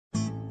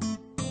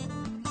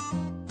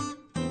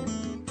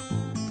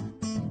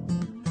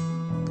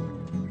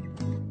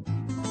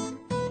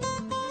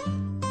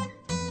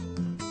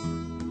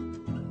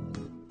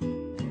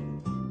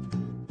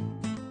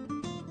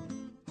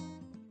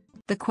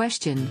The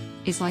question,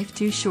 is life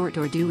too short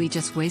or do we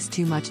just waste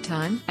too much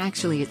time?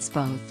 Actually, it's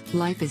both.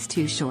 Life is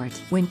too short.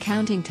 When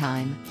counting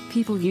time,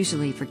 people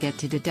usually forget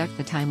to deduct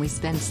the time we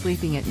spend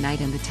sleeping at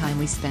night and the time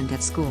we spend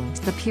at school.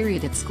 The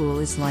period at school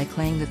is like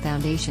laying the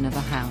foundation of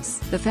a house.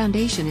 The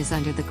foundation is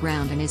under the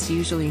ground and is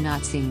usually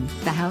not seen.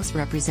 The house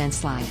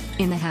represents life.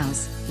 In the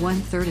house,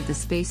 1/3 of the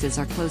spaces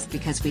are closed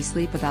because we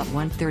sleep about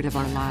 1/3 of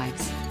our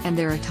lives, and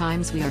there are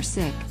times we are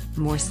sick.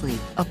 More sleep.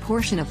 A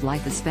portion of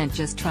life is spent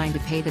just trying to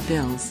pay the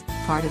bills,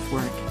 part of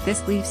work.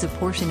 This leaves a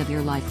portion of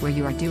your life where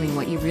you are doing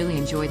what you really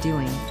enjoy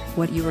doing,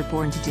 what you were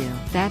born to do.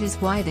 That is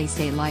why they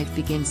say life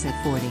begins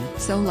at 40.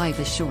 So life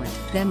is short.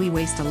 Then we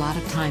waste a lot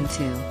of time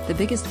too. The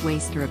biggest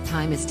waster of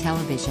time is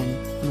television,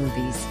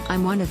 movies.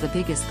 I'm one of the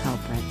biggest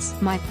culprits.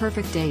 My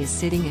perfect day is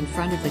sitting in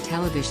front of the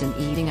television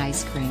eating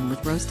ice cream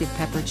with roasted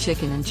pepper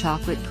chicken and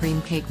chocolate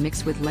cream cake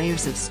mixed with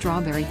layers of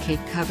strawberry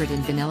cake covered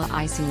in vanilla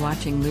icing,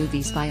 watching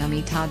movies by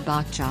Amitabh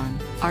Bachchan,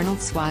 Arnold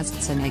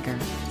Schwarzenegger,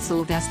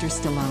 Sylvester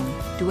Stallone,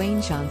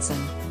 Dwayne Johnson,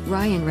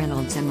 Ryan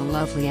Reynolds, and the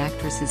lovely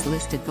actresses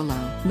listed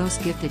below.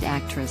 Most gifted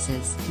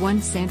actresses: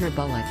 1. Sandra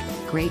Bullock,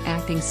 great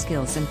acting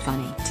skills and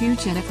funny. 2.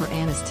 Jennifer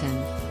Aniston,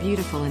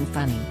 beautiful and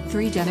funny.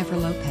 3. Jennifer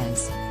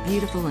Lopez,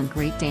 beautiful and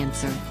great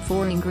dancer.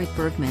 4. Ingrid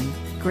Bergman,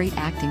 great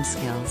acting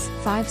skills.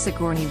 5.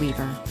 Sigourney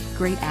Weaver,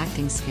 great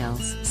acting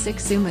skills.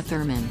 6. Uma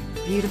Thurman,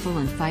 beautiful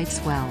and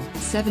fights well.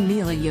 7.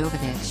 Mila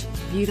Jovovich,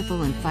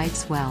 beautiful and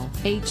fights well.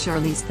 8.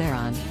 Charlize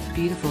Theron,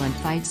 beautiful and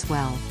fights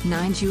well.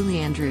 9. Julie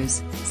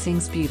Andrews,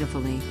 sings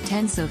beautifully.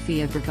 10.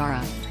 Sofia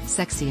Vergara,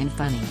 sexy and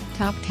funny.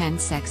 Top 10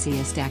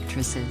 sexiest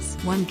actresses: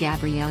 1.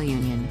 Gabrielle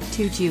Union,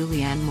 2.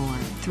 Julianne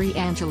Moore, 3.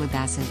 Angela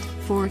Bassett,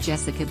 4.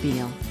 Jessica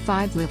Biel,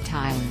 5. Liv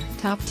Tyler.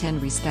 Top 10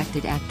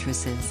 respected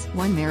actresses: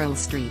 1. Meryl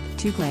Streep,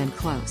 2. Glenn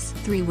Close,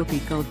 3. Whoopi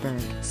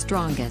Goldberg.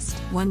 Strongest: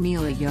 1.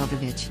 Mila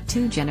Jovovich,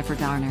 2. Jennifer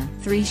Garner,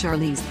 3.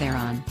 Charlize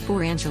Theron,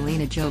 4.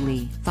 Angelina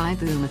Jolie,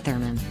 5. Uma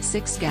Thurman,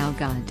 6. Gal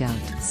Gadot,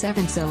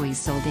 7. Zoe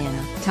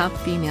Saldana. Top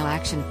female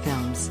action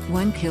films: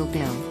 1. Kill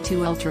Bill,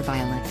 2.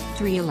 Ultraviolet,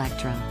 3.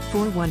 Electra,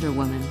 4. Wonder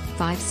Woman,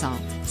 5.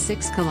 Salt,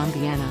 6.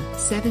 Columbiana,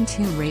 7.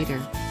 Tomb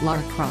Raider,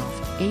 Lara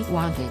Croft, 8.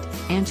 Wanted,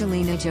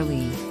 Angelina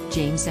Jolie,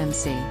 James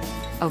MC.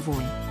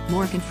 Avoid,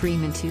 Morgan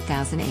Freeman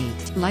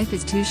 2008. Life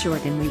is too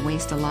short and we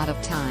waste a lot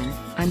of time.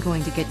 I'm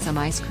going to get some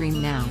ice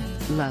cream now.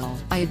 Lol.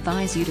 I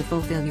advise you to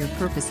fulfill your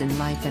purpose in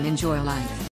life and enjoy life.